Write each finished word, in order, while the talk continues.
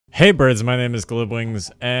Hey birds, my name is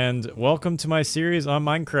Glibwings, and welcome to my series on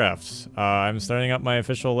Minecraft. I'm starting up my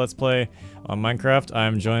official Let's Play on Minecraft.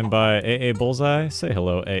 I'm joined by AA Bullseye. Say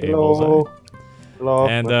hello, AA Hello. Bullseye. Hello.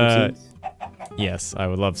 And, yes, I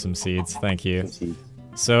would love some seeds. Thank you.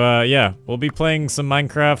 So, yeah, we'll be playing some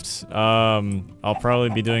Minecraft. I'll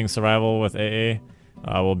probably be doing survival with AA.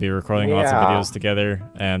 We'll be recording lots of videos together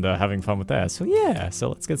and having fun with that. So yeah, so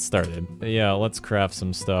let's get started. Yeah, let's craft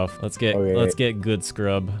some stuff. Let's get good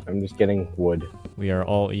scrub. I'm just getting wood. We are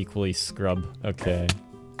all equally scrub. Okay.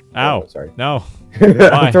 Ow! Oh, sorry. No.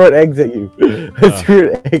 I threw an egg at you. I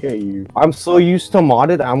threw an egg at you. I'm so used to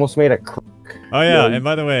modded, I almost made a crook. Oh yeah, and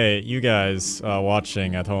by the way, you guys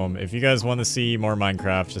watching at home, if you guys want to see more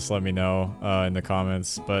Minecraft, just let me know in the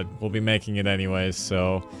comments. But we'll be making it anyways,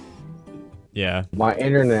 so. Yeah. My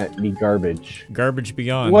internet be garbage. Garbage be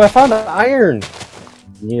gone. Well, I found an iron.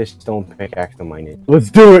 You need a stone pickaxe to mine it.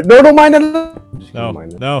 Let's do it. No, don't mine it.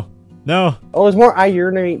 No. Oh, there's more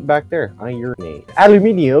ironite back there. Ironite.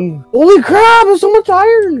 Aluminium. Holy crap, there's so much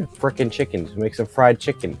iron. Frickin' chickens. Make some fried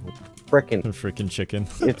chicken. Frickin' chicken.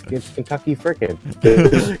 It's Kentucky frickin'.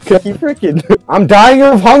 Kentucky frickin'. I'm dying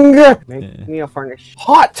of hunger. Make me a furnace.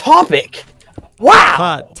 Hot topic. Wow!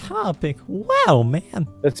 Hot topic. Wow, man.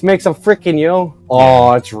 Let's make some frickin', yo.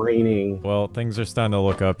 Oh, it's raining. Well, things are starting to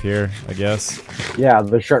look up here, I guess. Yeah,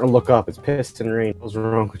 they're starting to look up. It's pissed and rain. What's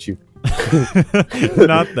wrong with you?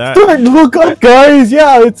 Not that. Starting to look up, guys.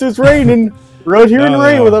 Yeah, it's just raining. We're out here in the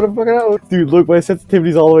rain without a fucking out. Dude, look, my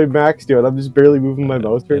sensitivity's all the way max, dude. I'm just barely moving my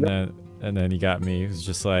mouse right now. And then you got me. It's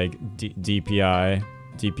just like DPI.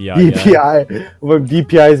 DPI. Well,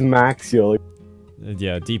 DPI is max, yo.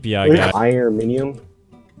 Yeah, DPI guy. Ironminium.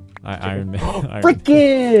 Iron.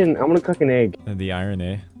 Frickin'! I'm gonna cook an egg. The iron,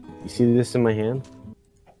 eh? You see this in my hand?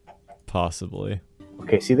 Possibly.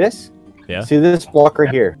 Okay, see this? Yeah. See this block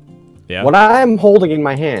right here? Yeah. What I'm holding in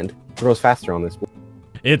my hand grows faster on this block.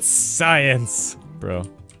 It's science! Bro.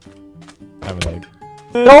 Have an egg.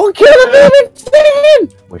 Don't kill the baby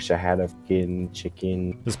chicken! Wish I had a fucking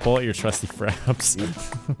chicken. Just pull out your trusty fraps.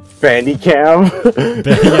 Bandicam.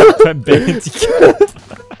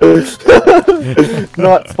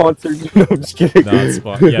 Not sponsored. No, I'm just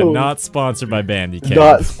kidding. Not sponsored by Bandicam.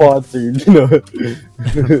 Not sponsored.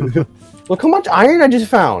 No. Look how much iron I just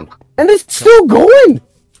found. And it's still going!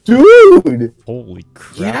 Dude! Holy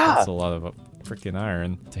crap, that's a lot of freaking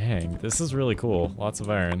iron. Dang, this is really cool. Lots of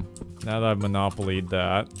iron. Now that I've monopolied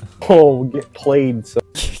that. Oh, get played. So.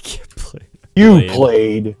 Get played. You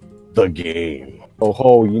played the game. Oh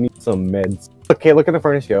ho, you need some meds. Okay, look at the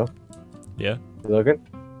furnace, yo. Yeah. You looking?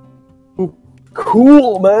 Ooh,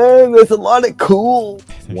 cool, man. There's a lot of cool.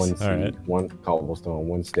 One seed, one cobblestone,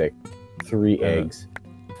 one stick, 3 eggs,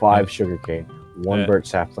 5 sugarcane, 1 birch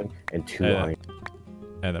sapling, and 2 iron.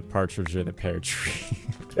 And a partridge in a pear tree.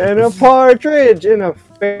 And a partridge in a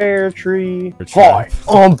pear tree. Hi,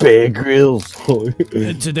 I'm Bear Grylls.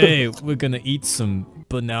 And today we're gonna eat some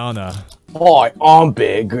banana. Hi, I'm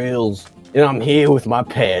Bear Grylls, and I'm here with my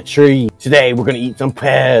pear tree. Today we're gonna eat some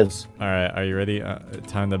pears. Alright, are you ready?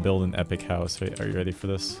 Time to build an epic house. Are you ready for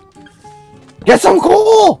this? Get some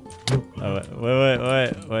coal! Oh, wait.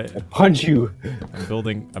 I punch you. I'm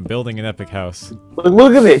building an epic house.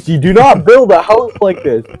 Look at this. You do not build a house like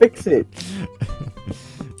this. Fix it.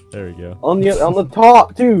 There we go. On the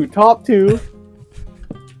top too. Top 2.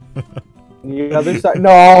 The other side.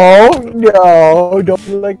 No, don't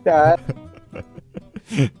do like that.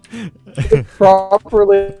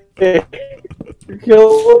 Properly.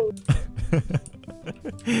 Kill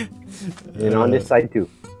him. And on this side too.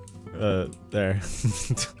 There.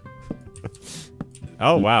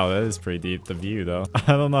 Oh wow, that is pretty deep, the view though.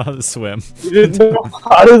 I don't know how to swim. You didn't know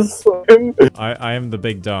how to swim? I am the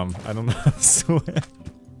big dumb. I don't know how to swim.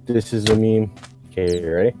 This is a meme. Okay,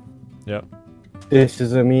 you ready? Yep. This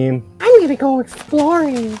is a meme. I'm gonna go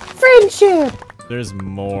exploring. Friendship! There's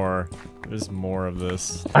more. There's more of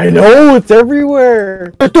this. I know, it's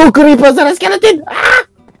everywhere! There's 2 creepers and a skeleton! Ah!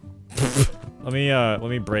 Let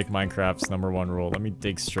me break Minecraft's #1 rule. Let me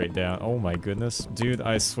dig straight down. Oh my goodness, dude!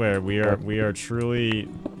 I swear we are truly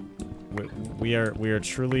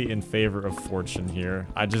in favor of fortune here.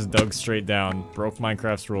 I just dug straight down, broke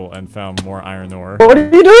Minecraft's rule, and found more iron ore. What are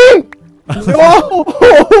you doing? No!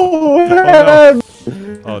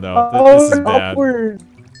 Oh no, this is bad.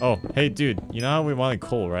 Oh, hey dude, you know how we wanted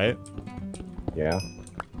coal, right? Yeah.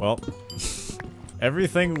 Well.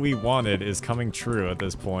 Everything we wanted is coming true at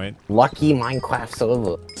this point. Lucky Minecraft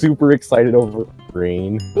server. Super excited over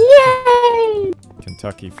rain. Yay!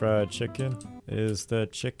 Kentucky Fried Chicken is the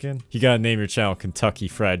chicken. You gotta name your channel Kentucky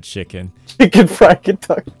Fried Chicken. Chicken Fried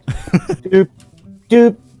Kentucky. Doop,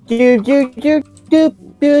 doop, doop, doop, doop, doop.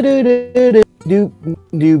 Do do do do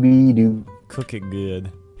do be do. Cook it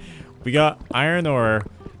good. We got iron ore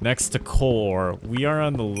next to coal ore. We are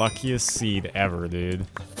on the luckiest seed ever, dude.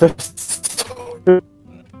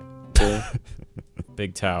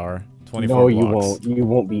 Big tower. 24 No, you blocks. won't. You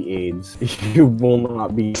won't be AIDS. You will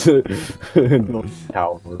not be tower.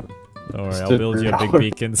 Don't worry, I'll build you a big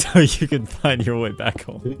beacon so you can find your way back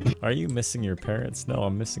home. Are you missing your parents? No,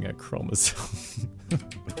 I'm missing a chromosome.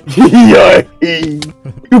 You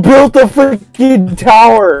built a freaking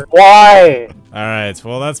tower! Why? Alright,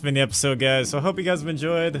 well that's been the episode, guys. So I hope you guys have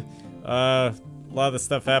enjoyed. A lot of the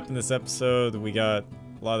stuff happened this episode. We got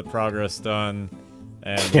a lot of progress done.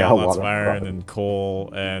 And Yeah, got lots of iron and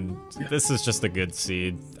coal. And this is just a good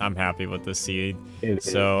seed. I'm happy with this seed.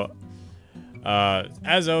 So...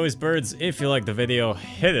 as always, birds, if you like the video,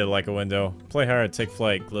 hit it like a window. Play hard, take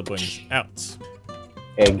flight, Glibwings out.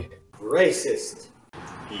 Egg. Racist.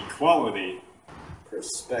 Equality.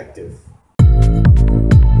 Perspective.